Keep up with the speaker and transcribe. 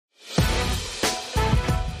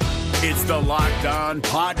It's the Locked On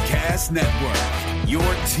Podcast Network, your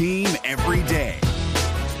team every day.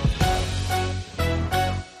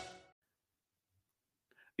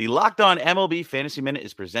 The Locked On MLB Fantasy Minute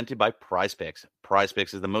is presented by Prize Picks. Prize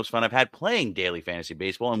Picks is the most fun I've had playing daily fantasy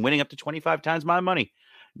baseball and winning up to 25 times my money.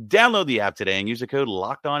 Download the app today and use the code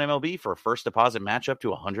LOCKEDONMLB for a first deposit match up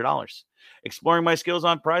to $100. Exploring my skills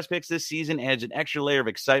on Prize Picks this season adds an extra layer of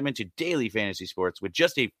excitement to daily fantasy sports. With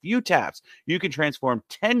just a few taps, you can transform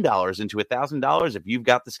 $10 into $1,000 if you've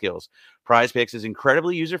got the skills. Prize Picks is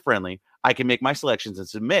incredibly user-friendly. I can make my selections and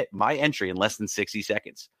submit my entry in less than 60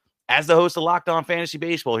 seconds. As the host of Locked On Fantasy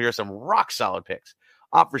Baseball, here are some rock-solid picks.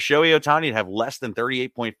 Opt for Shohei Ohtani to have less than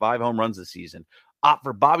 38.5 home runs this season. Opt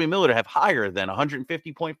for Bobby Miller to have higher than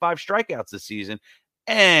 150.5 strikeouts this season.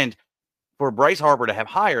 And for Bryce Harper to have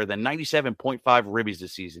higher than 97.5 ribbies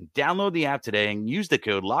this season. Download the app today and use the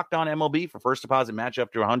code LOCKEDONMLB for first deposit match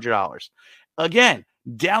up to $100. Again,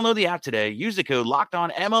 download the app today. Use the code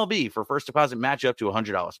LOCKEDONMLB for first deposit match up to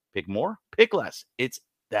 $100. Pick more, pick less. It's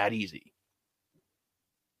that easy.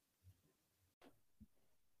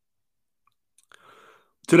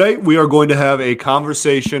 Today, we are going to have a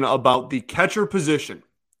conversation about the catcher position.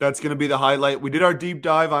 That's going to be the highlight. We did our deep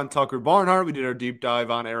dive on Tucker Barnhart. We did our deep dive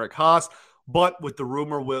on Eric Haas. But with the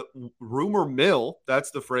rumor mill,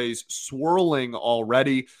 that's the phrase, swirling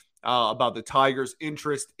already about the Tigers'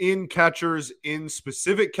 interest in catchers, in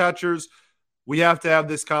specific catchers, we have to have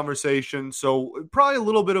this conversation. So probably a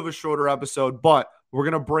little bit of a shorter episode, but we're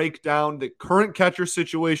going to break down the current catcher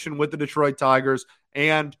situation with the Detroit Tigers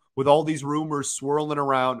and with all these rumors swirling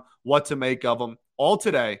around, what to make of them, all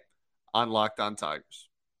today on Locked On Tigers.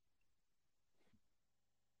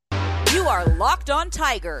 You are Locked On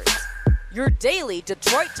Tigers, your daily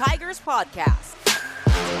Detroit Tigers podcast.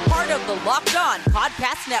 Part of the Locked On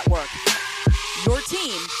Podcast Network, your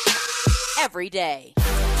team every day.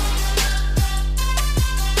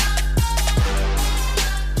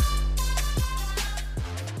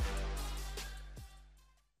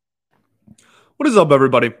 What is up,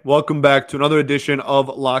 everybody? Welcome back to another edition of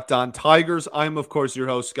Locked On Tigers. I'm, of course, your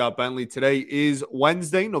host, Scott Bentley. Today is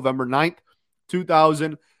Wednesday, November 9th,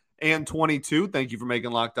 2022. Thank you for making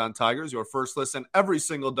Locked On Tigers your first listen every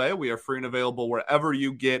single day. We are free and available wherever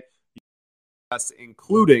you get podcasts,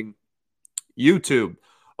 including YouTube.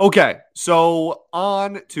 Okay, so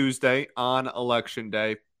on Tuesday, on Election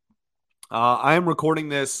Day, I am recording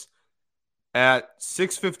this at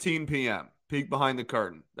 6:15 p.m. Peek behind the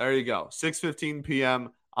curtain. There you go. 6:15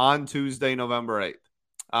 p.m. on Tuesday, November 8th.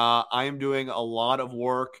 I am doing a lot of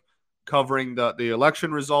work covering the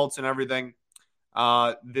election results and everything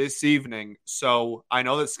this evening. So I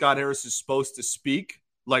know that Scott Harris is supposed to speak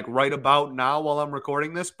like right about now while I'm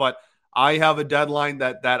recording this, but I have a deadline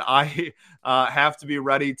that I have to be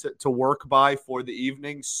ready to work by for the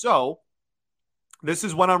evening. So this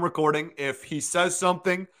is when I'm recording. If he says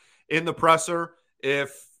something in the presser,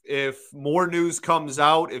 if more news comes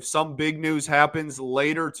out, if some big news happens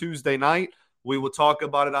later Tuesday night, we will talk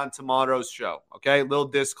about it on tomorrow's show. Okay, little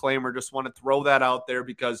disclaimer. Just want to throw that out there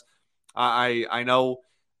because I know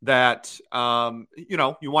that,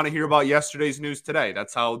 you want to hear about yesterday's news today.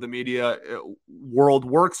 That's how the media world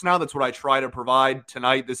works now. That's what I try to provide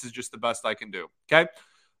tonight. This is just the best I can do.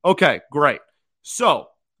 Okay, great. So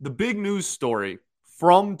the big news story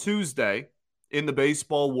from Tuesday in the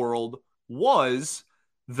baseball world was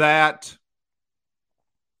that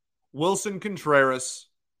Willson Contreras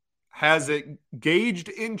has a gauged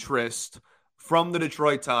interest from the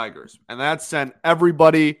Detroit Tigers. And that sent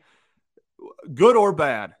everybody, good or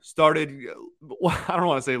bad, started, I don't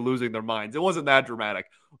want to say losing their minds. It wasn't that dramatic.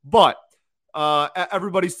 But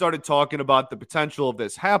everybody started talking about the potential of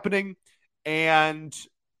this happening. And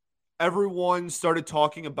everyone started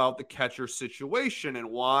talking about the catcher situation and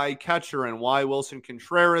why catcher and why Willson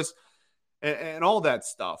Contreras and all that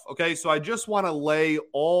stuff. Okay, so I just want to lay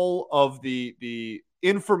all of the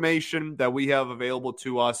information that we have available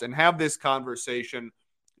to us and have this conversation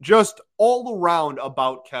just all around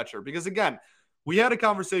about catcher. Because again, we had a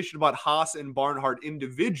conversation about Haas and Barnhart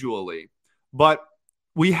individually, but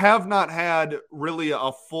we have not had really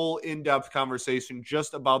a full in-depth conversation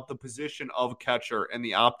just about the position of catcher and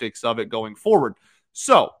the optics of it going forward.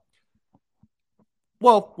 So,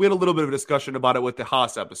 well, we had a little bit of a discussion about it with the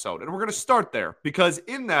Haas episode, and we're going to start there because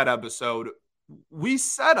in that episode, we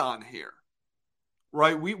said on here,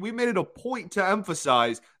 right, we made it a point to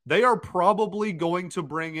emphasize they are probably going to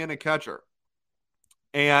bring in a catcher.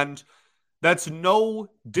 And that's no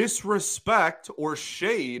disrespect or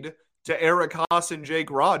shade to Eric Haas and Jake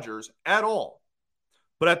Rogers at all.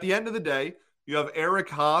 But at the end of the day, you have Eric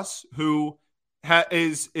Haas, who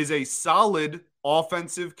is a solid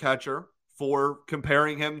offensive catcher for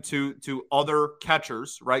comparing him to other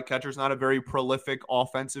catchers, right? Catcher's not a very prolific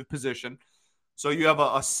offensive position. So you have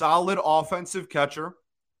a solid offensive catcher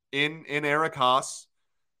in Eric Haase.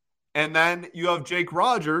 And then you have Jake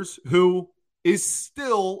Rogers, who is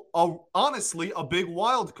still, honestly, a big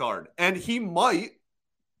wild card. And he might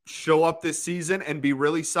show up this season and be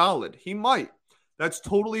really solid. He might. That's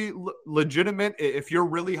totally legitimate if you're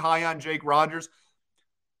really high on Jake Rogers.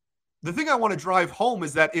 The thing I want to drive home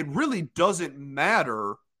is that it really doesn't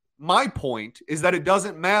matter. My point is that it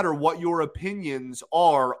doesn't matter what your opinions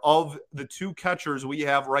are of the two catchers we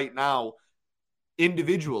have right now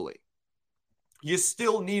individually. You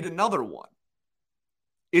still need another one.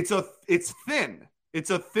 It's thin. It's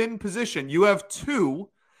a thin position. You have two,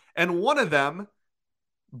 and one of them,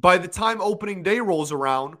 by the time opening day rolls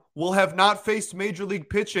around, will have not faced major league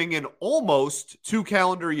pitching in almost 2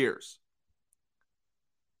 calendar years.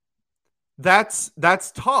 That's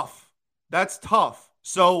tough. That's tough.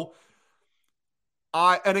 So,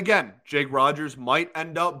 and again, Jake Rogers might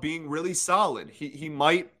end up being really solid. He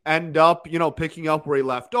might end up, picking up where he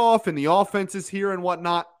left off, and the offense is here and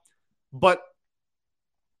whatnot. But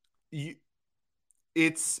you're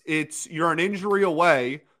an injury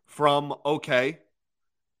away from, okay,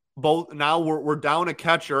 both now we're down a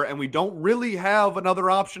catcher, and we don't really have another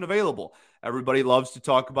option available. Everybody loves to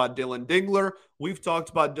talk about Dylan Dingler. We've talked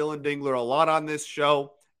about Dylan Dingler a lot on this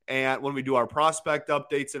show and when we do our prospect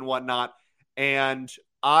updates and whatnot. And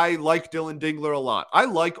I like Dylan Dingler a lot. I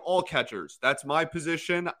like all catchers. That's my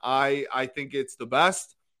position. I think it's the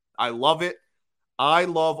best. I love it. I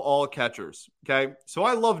love all catchers. Okay. So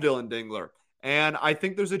I love Dylan Dingler. And I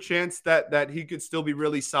think there's a chance that he could still be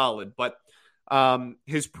really solid. But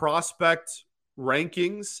his prospect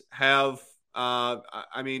rankings have,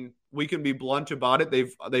 we can be blunt about it.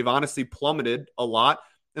 They've honestly plummeted a lot.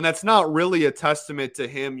 And that's not really a testament to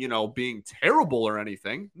him, being terrible or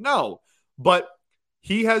anything. No. But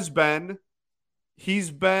he's been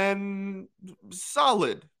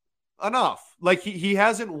solid enough. Like he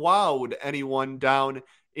hasn't wowed anyone down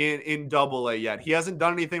in AA yet. He hasn't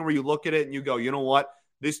done anything where you look at it and you go, you know what?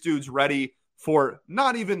 This dude's ready for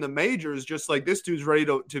not even the majors, just like this dude's ready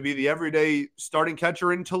to be the everyday starting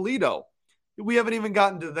catcher in Toledo. We haven't even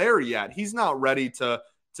gotten to there yet. He's not ready to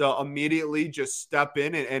immediately just step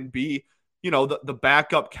in and be, the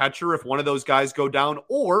backup catcher if one of those guys go down.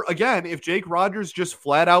 Or again, if Jake Rogers just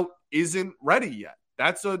flat out isn't ready yet.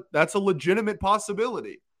 That's a legitimate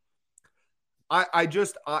possibility.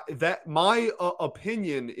 My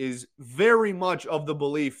opinion is very much of the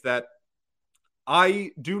belief that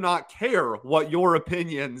I do not care what your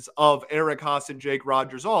opinions of Eric Haase and Jake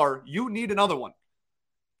Rogers are. You need another one.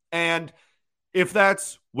 And if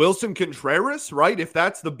that's Wilson Contreras, right? If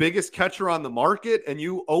that's the biggest catcher on the market and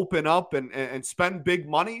you open up and spend big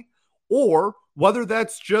money, or whether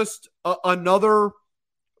that's just another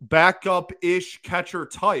backup-ish catcher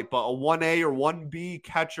type, a 1A or 1B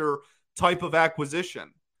catcher type of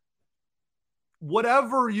acquisition.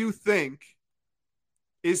 Whatever you think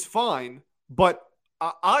is fine, but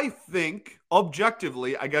I think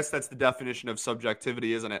objectively, I guess that's the definition of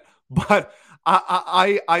subjectivity, isn't it? But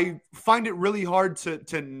I find it really hard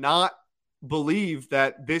to not believe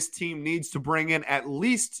that this team needs to bring in at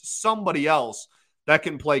least somebody else that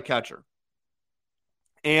can play catcher.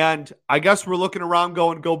 And I guess we're looking around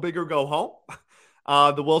going, go big or go home.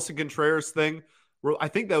 The Wilson Contreras thing, I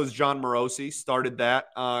think that was John Morosi started that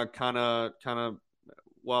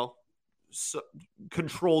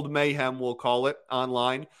controlled mayhem, we'll call it,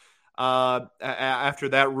 online after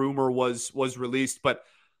that rumor was released. But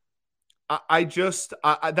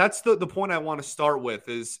that's the point I want to start with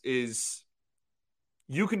is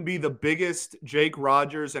you can be the biggest Jake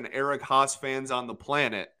Rogers and Eric Haase fans on the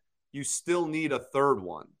planet. You still need a third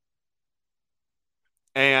one.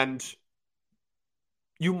 And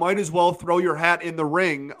you might as well throw your hat in the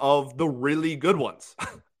ring of the really good ones,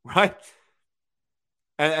 right?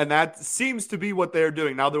 And that seems to be what they're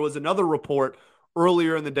doing. Now, there was another report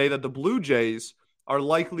earlier in the day that the Blue Jays are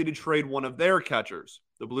likely to trade one of their catchers.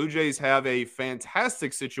 The Blue Jays have a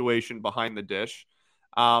fantastic situation behind the dish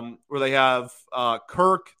where they have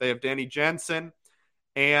Kirk, they have Danny Jansen,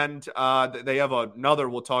 and they have another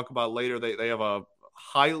we'll talk about later. They have a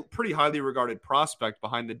pretty highly regarded prospect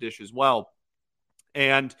behind the dish as well.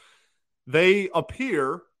 And they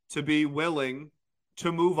appear to be willing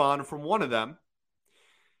to move on from one of them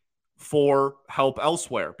for help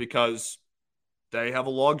elsewhere because they have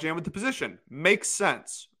a logjam at the position. Makes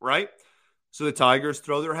sense, right? So the Tigers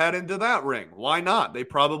throw their head into that ring. Why not? They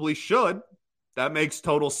probably should. That makes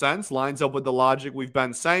total sense. Lines up with the logic we've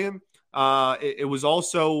been saying. It was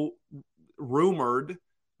also rumored,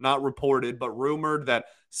 not reported, but rumored that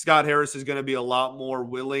Scott Harris is going to be a lot more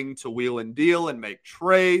willing to wheel and deal and make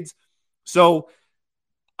trades. So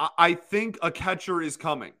I think a catcher is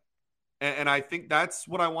coming. And I think that's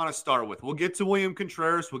what I want to start with. We'll get to William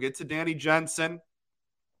Contreras. We'll get to Danny Jensen.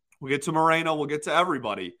 We'll get to Moreno. We'll get to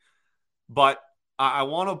everybody. But I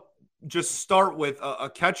want to just start with a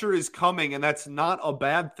catcher is coming, and that's not a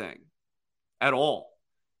bad thing at all.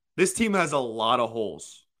 This team has a lot of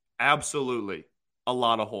holes. Absolutely a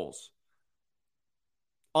lot of holes.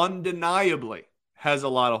 Undeniably has a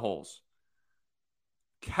lot of holes.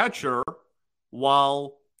 Catcher,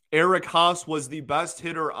 while Eric Haas was the best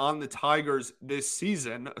hitter on the Tigers this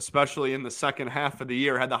season, especially in the second half of the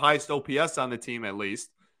year, had the highest OPS on the team at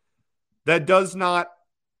least, that does not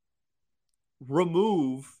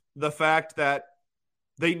remove the fact that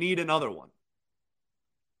they need another one.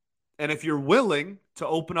 And if you're willing to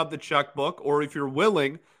open up the checkbook, or if you're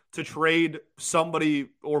willing to trade somebody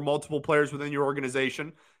or multiple players within your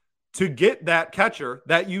organization to get that catcher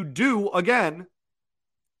that you do, again,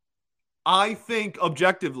 I think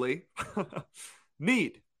objectively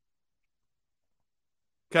need.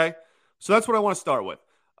 Okay, so that's what I want to start with.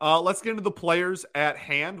 Let's get into the players at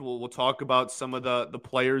hand. We'll talk about some of the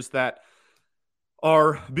players that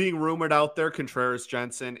are being rumored out there, Contreras,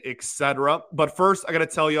 Jensen, etc. But first, I got to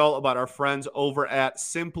tell you all about our friends over at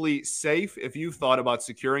Simply Safe. If you've thought about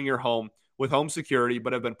securing your home with home security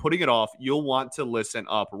but have been putting it off, you'll want to listen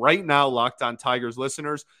up. Right now, Locked On Tigers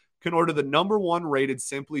listeners can order the #1 rated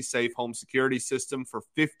Simply Safe home security system for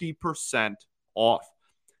 50% off.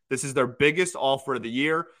 This is their biggest offer of the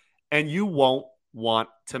year, and you won't want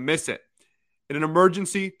to miss it. In an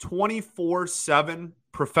emergency, 24/7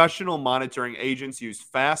 professional monitoring agents use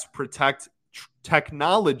Fast Protect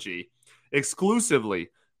technology exclusively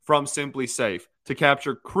from Simply Safe to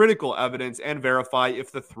capture critical evidence and verify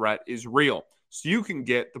if the threat is real, so you can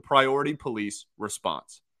get the priority police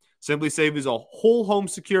response. Simply Safe is a whole home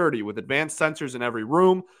security with advanced sensors in every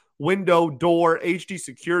room, window, door, HD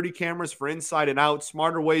security cameras for inside and out,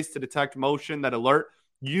 smarter ways to detect motion that alert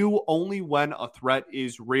you only when a threat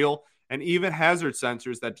is real, and even hazard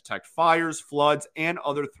sensors that detect fires, floods, and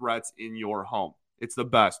other threats in your home. It's the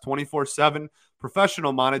best. 24/7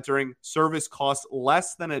 professional monitoring service costs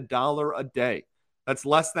less than $1 a day. That's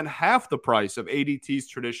less than half the price of ADT's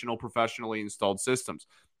traditional professionally installed systems.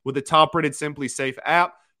 With the top-rated Simply Safe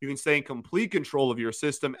app, you can stay in complete control of your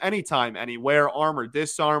system anytime, anywhere, arm or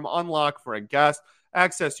disarm, unlock for a guest,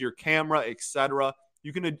 access your camera, etc.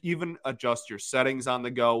 You can even adjust your settings on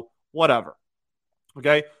the go, whatever.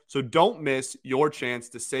 Okay, so don't miss your chance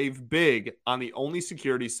to save big on the only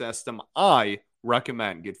security system I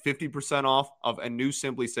recommend. Get 50% off of a new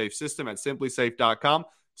Simply Safe system at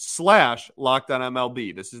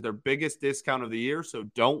simplysafe.com/LockedOnMLB. This is their biggest discount of the year, so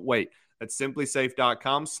don't wait. That's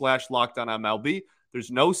simplysafe.com/LockedOnMLB. There's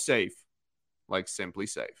no safe like Simply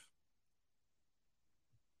Safe.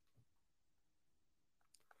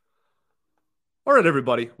 All right,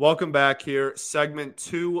 everybody. Welcome back here. Segment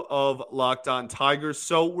 2 of Locked On Tigers.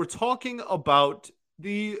 So we're talking about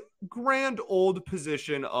the grand old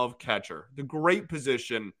position of catcher, the great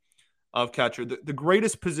position of catcher, the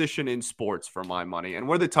greatest position in sports for my money, and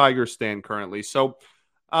where the Tigers stand currently. So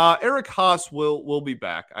Eric Haas will be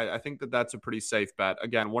back. I think that's a pretty safe bet.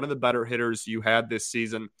 Again, one of the better hitters you had this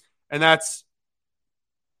season, and that's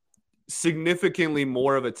significantly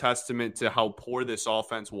more of a testament to how poor this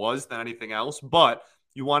offense was than anything else. But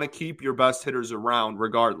you want to keep your best hitters around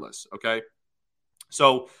regardless, okay?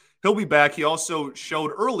 So he'll be back. He also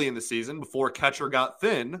showed early in the season before catcher got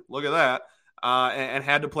thin, look at that, and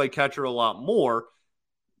had to play catcher a lot more.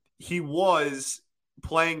 He was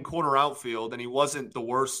playing corner outfield, and he wasn't the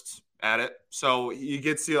worst at it. So you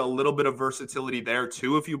get to see a little bit of versatility there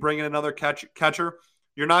too. If you bring in another catcher,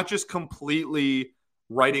 you're not just completely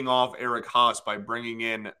writing off Eric Haas by bringing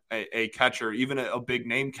in a catcher, even a big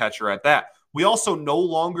name catcher at that. We also no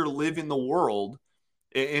longer live in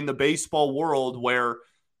the baseball world where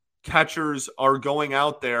catchers are going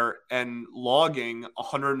out there and logging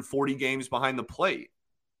 140 games behind the plate.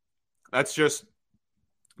 That's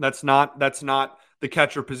not the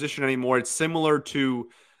catcher position anymore. It's similar to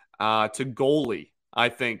goalie, I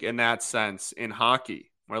think, in that sense in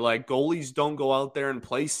hockey, where like goalies don't go out there and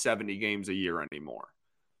play 70 games a year anymore.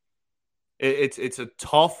 It's a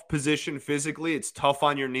tough position physically. It's tough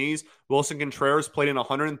on your knees. Wilson Contreras played in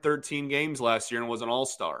 113 games last year and was an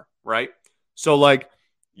all-star, right? So like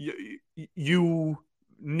you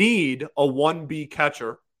need a 1B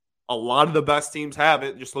catcher. A lot of the best teams have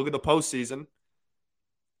it. Just look at the postseason.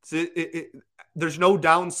 There's no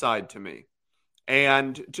downside to me.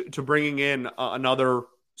 And to bringing in another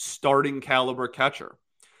starting caliber catcher.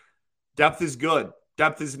 Depth is good.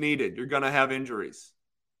 Depth is needed. You're going to have injuries.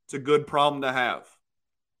 It's a good problem to have.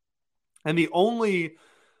 And the only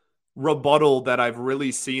rebuttal that I've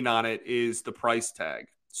really seen on it is the price tag.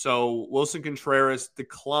 So Willson Contreras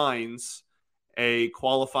declines a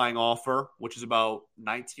qualifying offer, which is about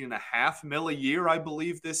 $19.5 million a year, I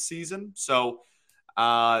believe, this season. So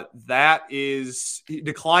that is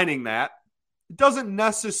declining that. It doesn't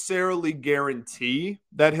necessarily guarantee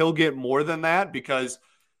that he'll get more than that because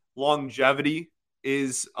longevity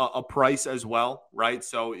is a price as well, right?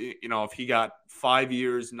 So, if he got 5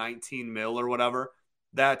 years, 19 mil or whatever,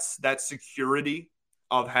 that security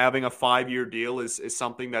of having a 5-year deal is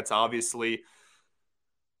something that's obviously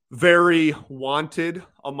very wanted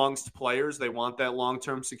amongst players. They want that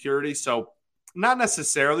long-term security. So not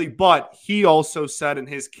necessarily, but he also said in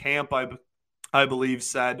his camp, I believe,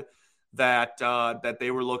 said that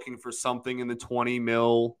they were looking for something in the 20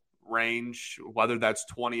 mil range, whether that's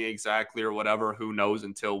 20 exactly or whatever, who knows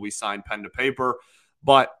until we sign pen to paper,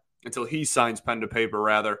 but until he signs pen to paper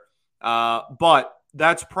rather. But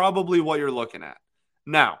that's probably what you're looking at.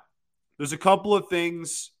 Now, there's a couple of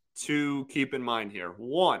things to keep in mind here.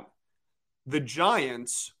 One, the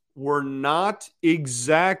Giants were not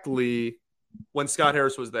exactly, when Scott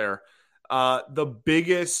Harris was there, the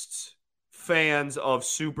biggest fans of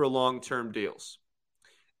super long-term deals.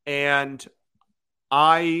 And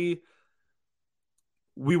we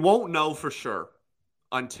won't know for sure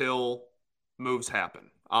until moves happen,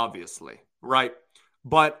 obviously, right?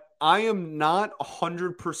 But I am not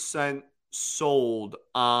 100% sold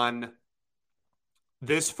on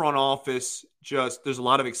this front office. There's a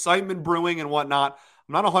lot of excitement brewing and whatnot.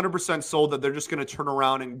 I'm not 100% sold that they're just going to turn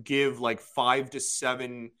around and give like 5 to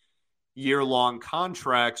 7 year-long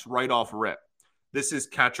contracts right off rip. This is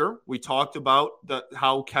catcher. We talked about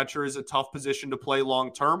how catcher is a tough position to play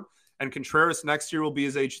long-term, and Contreras next year will be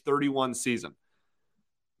his age 31 season.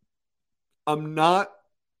 I'm not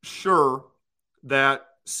sure that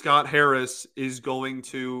Scott Harris is going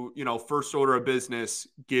to, first order of business,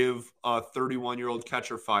 give a 31-year-old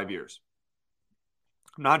catcher 5 years.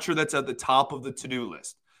 I'm not sure that's at the top of the to-do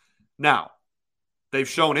list. Now, they've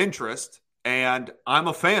shown interest, and I'm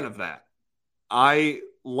a fan of that. I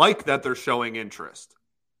like that they're showing interest.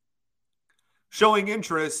 Showing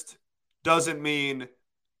interest doesn't mean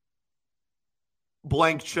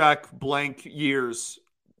blank check, blank years.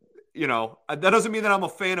 That doesn't mean that I'm a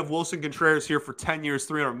fan of Willson Contreras here for 10 years,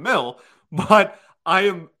 300 mil, but I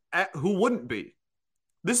am, who wouldn't be?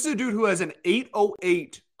 This is a dude who has an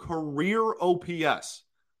 808 career OPS.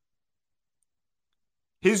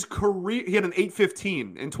 His career, he had an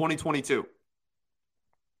 815 in 2022.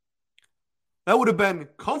 That would have been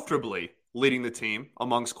comfortably leading the team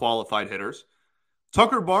amongst qualified hitters.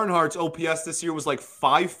 Tucker Barnhart's OPS this year was like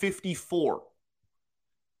 554.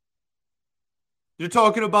 You're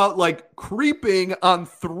talking about like creeping on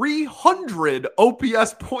 300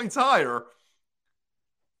 OPS points higher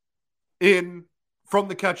from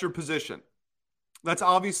the catcher position. That's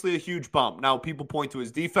obviously a huge bump. Now, people point to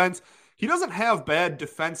his defense. He doesn't have bad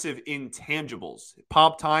defensive intangibles.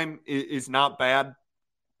 Pop time is not bad.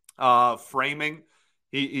 Framing,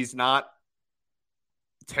 he's not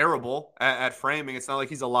terrible at framing. It's not like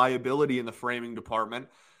he's a liability in the framing department.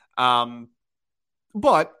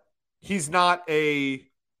 But he's not going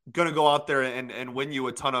to go out there and win you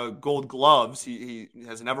a ton of gold gloves. He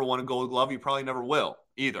has never won a gold glove. He probably never will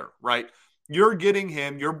either, right? You're getting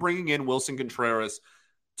him. You're bringing in Willson Contreras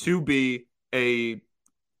to be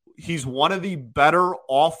he's one of the better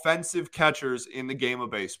offensive catchers in the game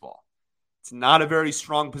of baseball. It's not a very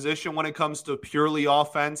strong position when it comes to purely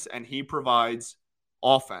offense, and he provides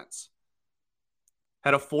offense.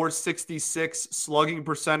 Had a .466 slugging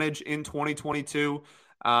percentage in 2022,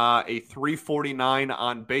 a .349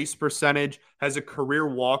 on base percentage, has a career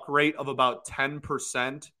walk rate of about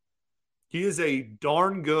 10%. He is a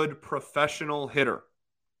darn good professional hitter.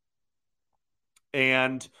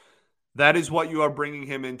 And that is what you are bringing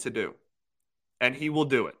him in to do. And he will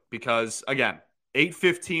do it because, again,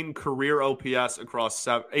 815 career OPS across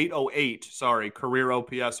 808, career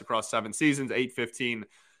OPS across 7 seasons, 815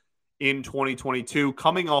 in 2022,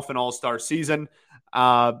 coming off an all-star season.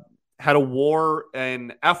 Had a WAR,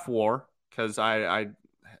 an F WAR, because I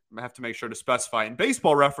have to make sure to specify. In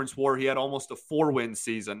Baseball Reference WAR, he had almost a 4-win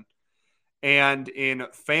season. And in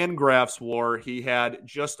Fangraphs WAR, he had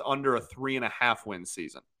just under a 3.5-win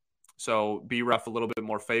season. So BREF a little bit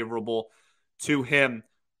more favorable to him.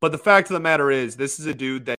 But the fact of the matter is, this is a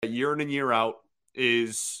dude that year in and year out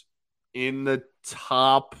is in the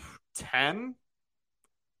top 10,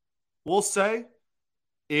 we'll say,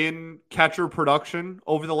 in catcher production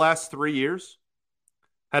over the last 3 years.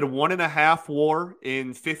 Had 1.5 WAR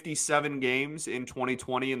in 57 games in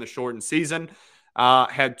 2020 in the shortened season.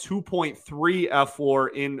 Had 2.3 FWAR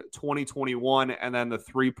in 2021, and then the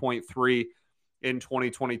 3.3 in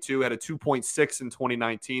 2022. Had a 2.6 in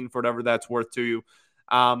 2019, for whatever that's worth to you.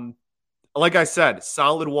 Like I said,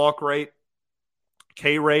 solid walk rate,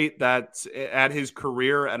 K rate that's at his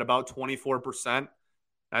career at about 24%.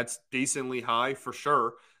 That's decently high for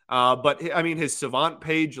sure. But I mean, his Savant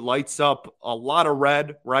page lights up a lot of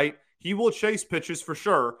red, right? He will chase pitches for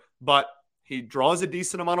sure, but he draws a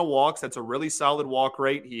decent amount of walks. That's a really solid walk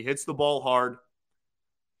rate. He hits the ball hard.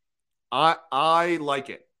 I like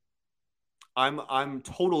it. I'm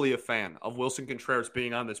totally a fan of Willson Contreras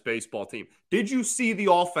being on this baseball team. Did you see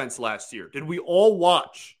the offense last year? Did we all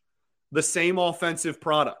watch the same offensive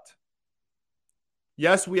product?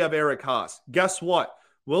 Yes, we have Eric Haas. Guess what?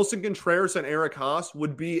 Willson Contreras and Eric Haas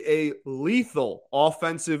would be a lethal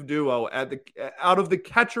offensive duo out of the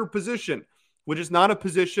catcher position, which is not a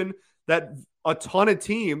position that a ton of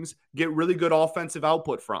teams get really good offensive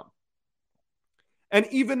output from. And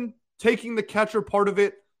even taking the catcher part of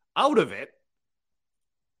it out of it,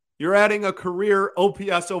 you're adding a career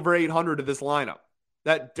OPS over 800 to this lineup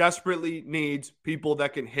that desperately needs people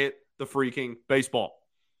that can hit the freaking baseball.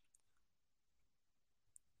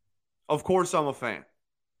 Of course, I'm a fan.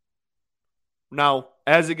 Now,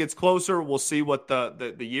 as it gets closer, we'll see what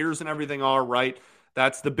the years and everything are, right?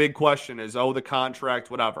 That's the big question is, the contract,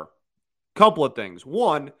 whatever. Couple of things.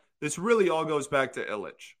 One, this really all goes back to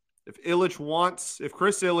Ilitch. If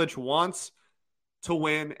Chris Ilitch wants to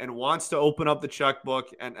win and wants to open up the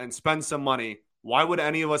checkbook and spend some money, why would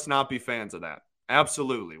any of us not be fans of that?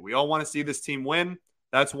 Absolutely. We all want to see this team win.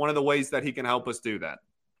 That's one of the ways that he can help us do that.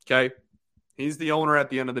 Okay? He's the owner at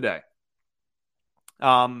the end of the day.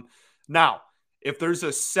 Now, if there's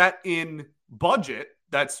a set in budget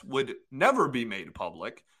that would never be made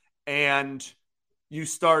public and you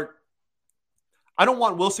start, I don't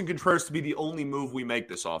want Willson Contreras to be the only move we make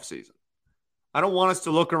this offseason. I don't want us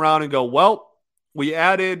to look around and go, well, we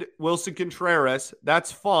added Willson Contreras.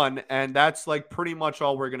 That's fun. And that's like pretty much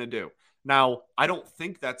all we're going to do. Now, I don't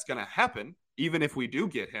think that's going to happen, even if we do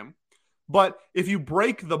get him. But if you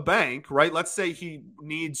break the bank, right, let's say he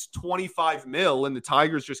needs 25 mil and the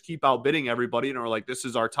Tigers just keep outbidding everybody and are like, this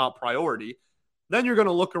is our top priority, then you're going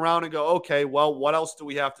to look around and go, okay, well, what else do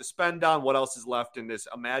we have to spend on? What else is left in this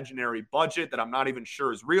imaginary budget that I'm not even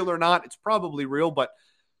sure is real or not? It's probably real, but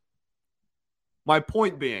my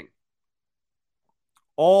point being,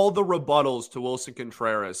 all the rebuttals to Willson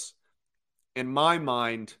Contreras, in my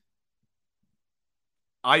mind,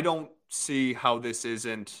 I don't see how this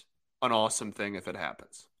isn't an awesome thing if it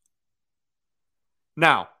happens.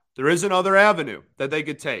 Now, there is another avenue that they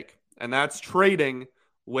could take, and that's trading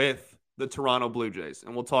with the Toronto Blue Jays.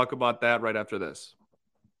 And we'll talk about that right after this.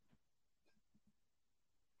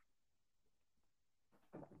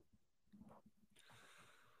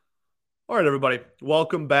 All right, everybody.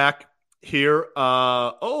 Welcome back here.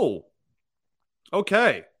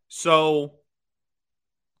 Okay. So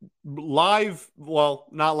live, well,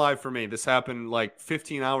 not live for me. This happened like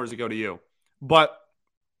 15 hours ago to you. But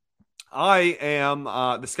I am,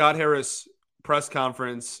 the Scott Harris press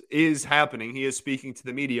conference is happening. He is speaking to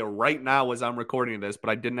the media right now as I'm recording this,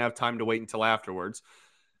 but I didn't have time to wait until afterwards.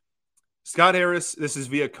 Scott Harris, this is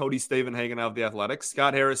via Cody Stavenhagen of The Athletic.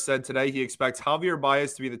 Scott Harris said today he expects Javier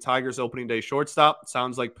Baez to be the Tigers' opening day shortstop.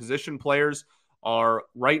 Sounds like position players are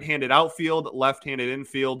right-handed outfield, left-handed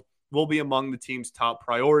infield will be among the team's top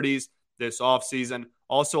priorities this offseason.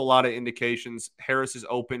 Also, a lot of indications Harris is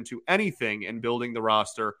open to anything in building the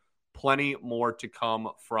roster. Plenty more to come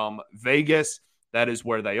from Vegas. That is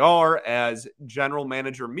where they are as general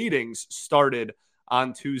manager meetings started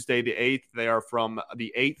on Tuesday the 8th. They are from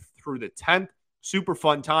the 8th through the 10th. Super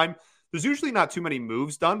fun time. There's usually not too many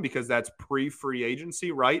moves done because that's pre-free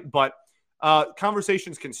agency, right? But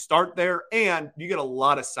conversations can start there, and you get a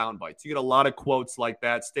lot of sound bites. You get a lot of quotes like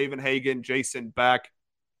that. Stavenhagen, Jason Beck,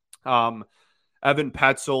 Evan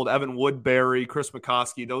Petzold, Evan Woodbury, Chris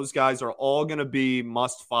McCoskey, those guys are all going to be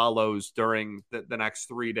must-follows during the next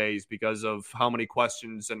 3 days because of how many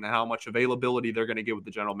questions and how much availability they're going to get with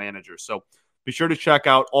the general manager. So be sure to check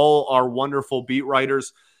out all our wonderful beat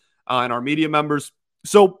writers and our media members.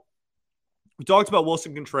 So we talked about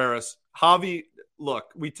Willson Contreras. Javi,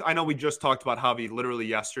 look, I know we just talked about Javi literally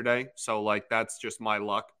yesterday, so like that's just my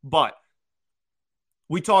luck. But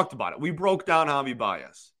we talked about it. We broke down Javi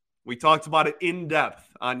Baez. We talked about it in depth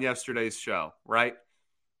on yesterday's show, right?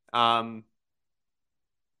 I'm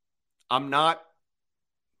not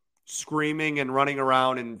screaming and running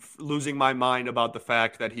around and losing my mind about the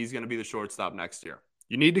fact that he's going to be the shortstop next year.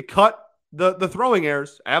 You need to cut the throwing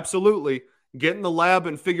errors. Absolutely. Get in the lab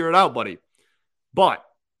and figure it out, buddy. But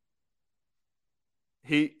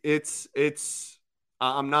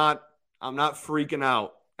I'm not freaking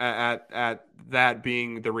out at that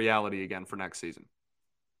being the reality again for next season.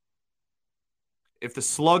 If the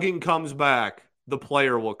slugging comes back, the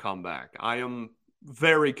player will come back. I am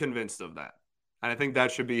very convinced of that. And I think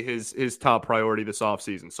that should be his top priority this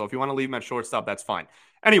offseason. So if you want to leave him at shortstop, that's fine.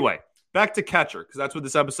 Anyway, back to catcher, because that's what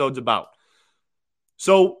this episode's about.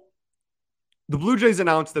 So the Blue Jays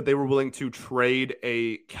announced that they were willing to trade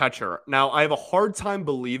a catcher. Now, I have a hard time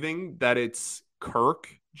believing that it's Kirk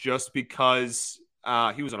just because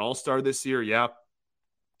he was an all-star this year. Yeah.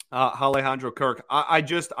 Alejandro Kirk. I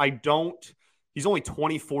don't. He's only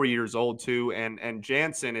 24 years old, too, and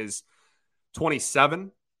Jansen is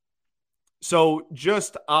 27. So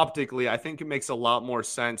just optically, I think it makes a lot more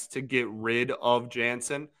sense to get rid of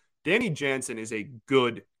Jansen. Danny Jansen is a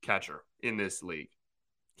good catcher in this league.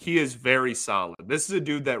 He is very solid. This is a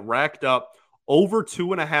dude that racked up over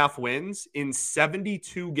 2.5 wins in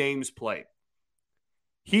 72 games played.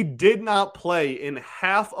 He did not play in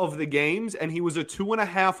half of the games, and he was a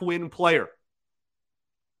 2.5 win player.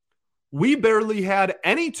 We barely had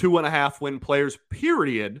any 2.5 win players,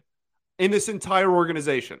 period, in this entire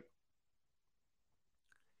organization.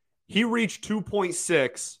 He reached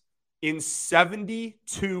 2.6 in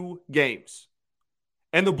 72 games.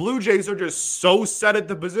 And the Blue Jays are just so set at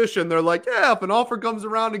the position. They're like, yeah, if an offer comes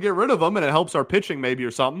around to get rid of him and it helps our pitching maybe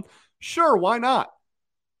or something, sure, why not?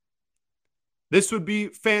 This would be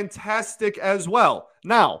fantastic as well.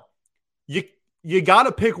 Now, you got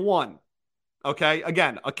to pick one, okay?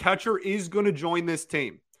 Again, a catcher is going to join this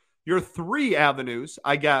team. Your 3 avenues,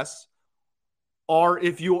 I guess, are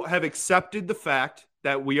if you have accepted the fact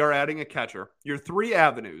that we are adding a catcher. Your 3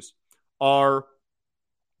 avenues are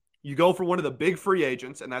you go for one of the big free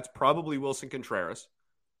agents, and that's probably Wilson Contreras.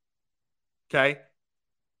 Okay?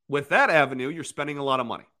 With that avenue, you're spending a lot of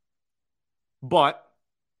money. But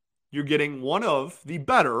you're getting one of the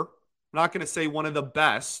better, I'm not going to say one of the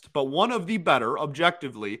best, but one of the better,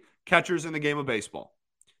 objectively, catchers in the game of baseball.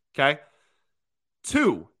 Okay?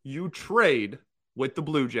 2, you trade with the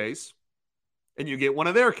Blue Jays, and you get one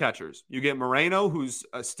of their catchers. You get Moreno, who's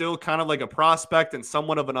still kind of like a prospect and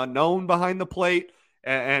somewhat of an unknown behind the plate,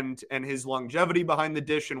 and his longevity behind the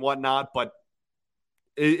dish and whatnot, but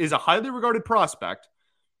is a highly regarded prospect.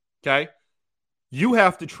 Okay? You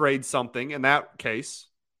have to trade something in that case.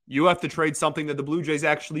 You have to trade something that the Blue Jays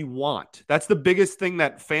actually want. That's the biggest thing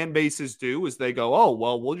that fan bases do is they go, oh,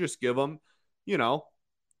 well, we'll just give them,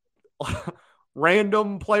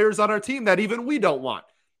 random players on our team that even we don't want.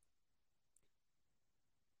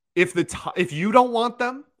 If you don't want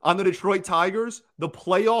them on the Detroit Tigers, the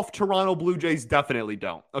playoff Toronto Blue Jays definitely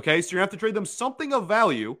don't. Okay, so you're going to have to trade them something of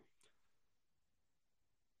value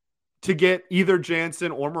to get either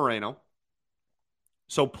Jansen or Moreno.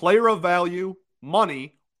 So player of value,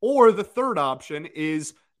 money, or the third option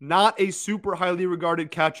is not a super highly regarded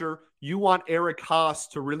catcher. You want Eric Haas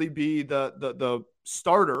to really be the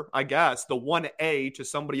starter, I guess, the 1A to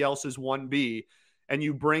somebody else's 1B, and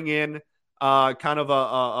you bring in kind of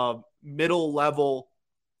a middle-level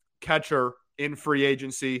catcher in free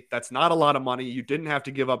agency. That's not a lot of money. You didn't have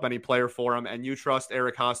to give up any player for him, and you trust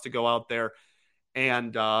Eric Haas to go out there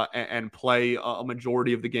and play a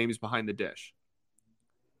majority of the games behind the dish.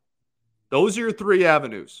 Those are your 3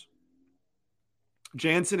 avenues.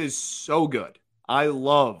 Jansen is so good. I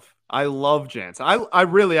love Jansen.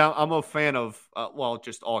 I'm a fan of,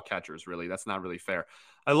 just all catchers, really. That's not really fair.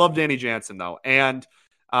 I love Danny Jansen, though. And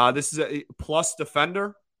this is a plus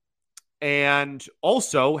defender and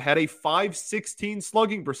also had a .516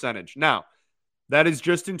 slugging percentage. Now, that is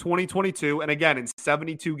just in 2022 and again in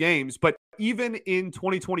 72 games. But even in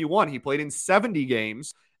 2021, he played in 70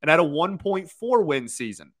 games and had a 1.4 win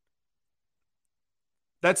season.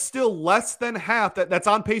 That's still less than half. That's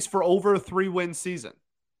on pace for over a 3-win season.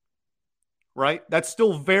 Right? That's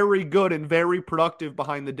still very good and very productive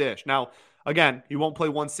behind the dish. Now, again, he won't play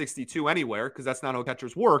 162 anywhere because that's not how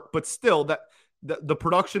catchers work, but still that the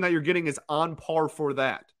production that you're getting is on par for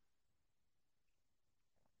that.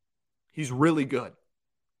 He's really good.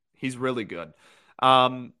 He's really good.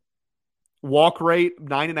 Walk rate,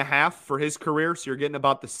 9.5 for his career. So you're getting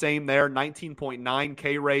about the same there. 19.9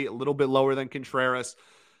 K rate, a little bit lower than Contreras.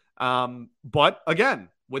 But again,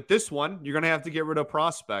 with this one, you're going to have to get rid of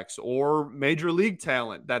prospects or major league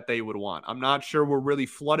talent that they would want. I'm not sure we're really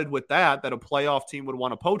flooded with that a playoff team would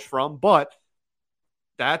want to poach from, but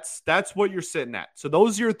that's what you're sitting at. So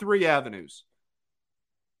those are your 3 avenues.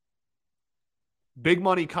 big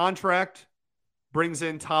money contract, brings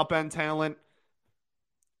in top end talent,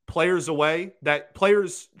 trade players away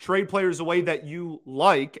that you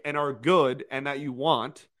like and are good and that you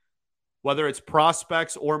want, whether it's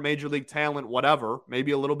prospects or major league talent, whatever,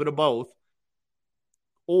 maybe a little bit of both.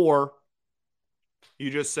 Or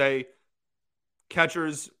you just say,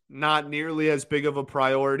 catcher's not nearly as big of a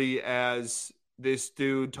priority as this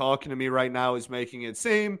dude talking to me right now is making it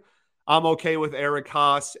seem. I'm okay with Eric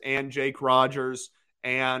Haas and Jake Rogers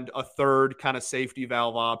and a third kind of safety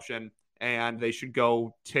valve option, and they should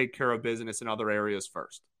go take care of business in other areas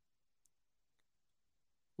first.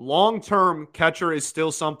 Long-term, catcher is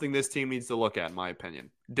still something this team needs to look at, in my opinion.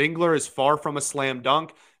 Dingler is far from a slam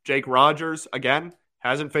dunk. Jake Rogers, again,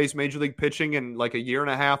 hasn't faced major league pitching in like a year and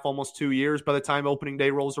a half, almost 2 years by the time opening day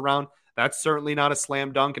rolls around. That's certainly not a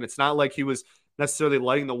slam dunk, and it's not like he was necessarily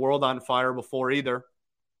lighting the world on fire before either.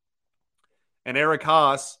 And Eric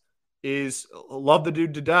Haas love the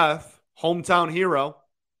dude to death, hometown hero.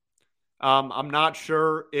 I'm not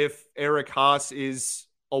sure if Eric Haas is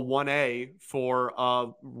a 1A for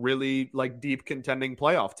a really like deep contending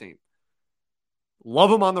playoff team.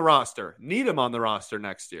 Love him on the roster. Need him on the roster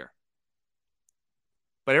next year.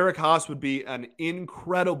 But Eric Haas would be an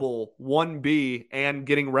incredible 1B and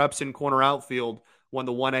getting reps in corner outfield when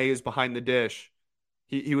the 1A is behind the dish.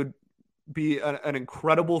 He would be an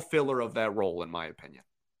incredible filler of that role, in my opinion.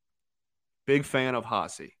 Big fan of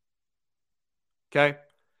Haasy. Okay?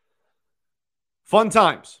 Fun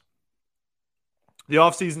times. The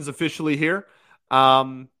offseason's officially here.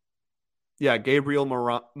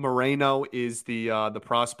 Gabriel Moreno is the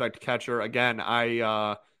prospect catcher. Again,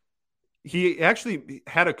 he actually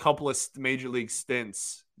had a couple of major league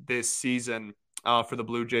stints this season for the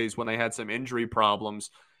Blue Jays when they had some injury problems.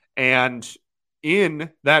 And in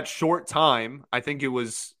that short time, I think it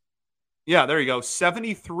was,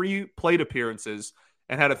 73 plate appearances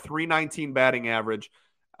and had a .319 batting average.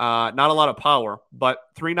 Not a lot of power, but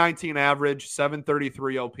 .319 average,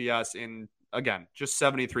 .733 OPS in, again, just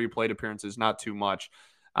 73 plate appearances, not too much.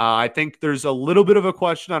 I think there's a little bit of a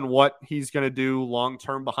question on what he's going to do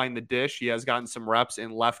long-term behind the dish. He has gotten some reps in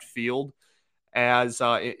left field as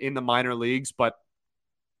in the minor leagues, but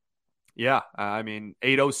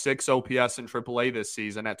 806 OPS in AAA this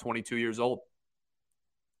season at 22 years old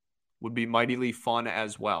would be mightily fun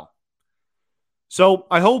as well. So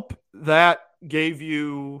I hope that gave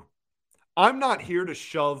you... I'm not here to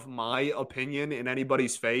shove my opinion in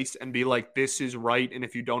anybody's face and be like, this is right, and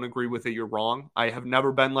if you don't agree with it, you're wrong. I have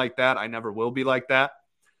never been like that. I never will be like that.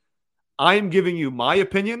 I am giving you my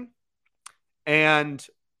opinion, and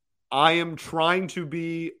I am trying to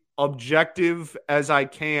be objective as I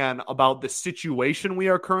can about the situation we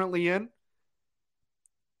are currently in,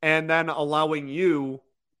 and then allowing you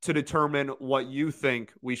to determine what you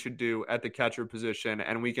think we should do at the catcher position,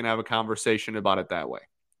 and we can have a conversation about it that way.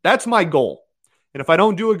 That's my goal. And if I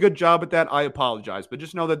don't do a good job at that, I apologize. But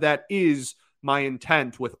just know that that is my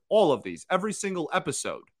intent with all of these. Every single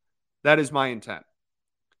episode, that is my intent.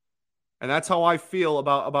 And that's how I feel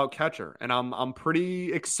about catcher. And I'm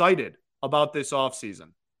pretty excited about this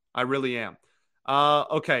offseason. I really am.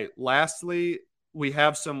 Okay, lastly, we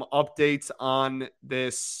have some updates on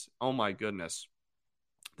this. Oh, my goodness.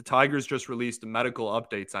 The Tigers just released medical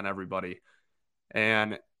updates on everybody.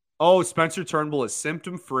 And Spencer Turnbull is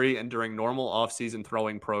symptom-free and during normal off-season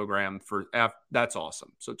throwing program. That's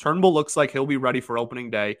awesome. So Turnbull looks like he'll be ready for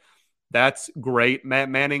opening day. That's great. Matt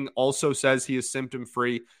Manning also says he is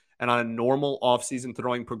symptom-free and on a normal off-season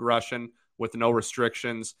throwing progression with no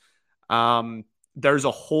restrictions. There's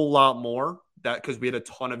a whole lot more because we had a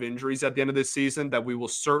ton of injuries at the end of this season that we will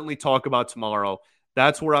certainly talk about tomorrow.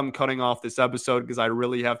 That's where I'm cutting off this episode because I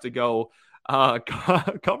really have to go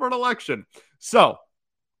cover an election. So,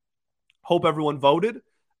 hope everyone voted.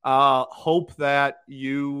 Hope that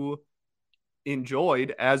you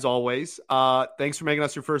enjoyed, as always. Thanks for making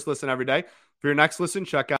us your first listen every day. For your next listen,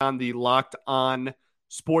 check on the Locked On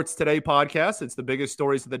Sports Today podcast. It's the biggest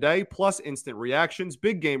stories of the day, plus instant reactions,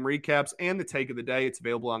 big game recaps, and the take of the day. It's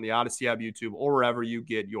available on the Odyssey app, YouTube, or wherever you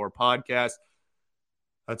get your podcast.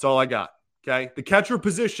 That's all I got. Okay. The catcher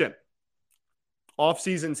position.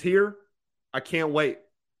 Off-season's here. I can't wait.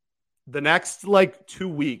 The next 2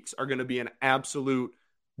 weeks are going to be an absolute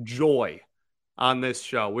joy on this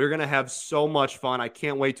show. We're going to have so much fun. I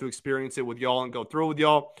can't wait to experience it with y'all and go through with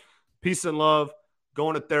y'all. Peace and love.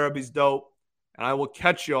 Going to therapy's dope. And I will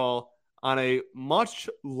catch y'all on a much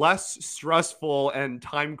less stressful and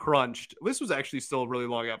time crunched. This was actually still a really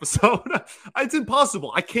long episode. It's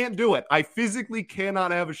impossible. I can't do it. I physically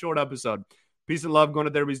cannot have a short episode. Peace and love. Going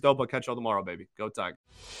to therapy's dope. I'll catch y'all tomorrow, baby. Go Tigers.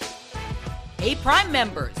 Hey, Prime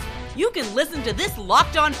members. You can listen to this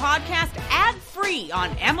Locked On podcast ad-free on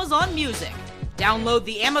Amazon Music. Download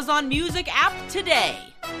the Amazon Music app today.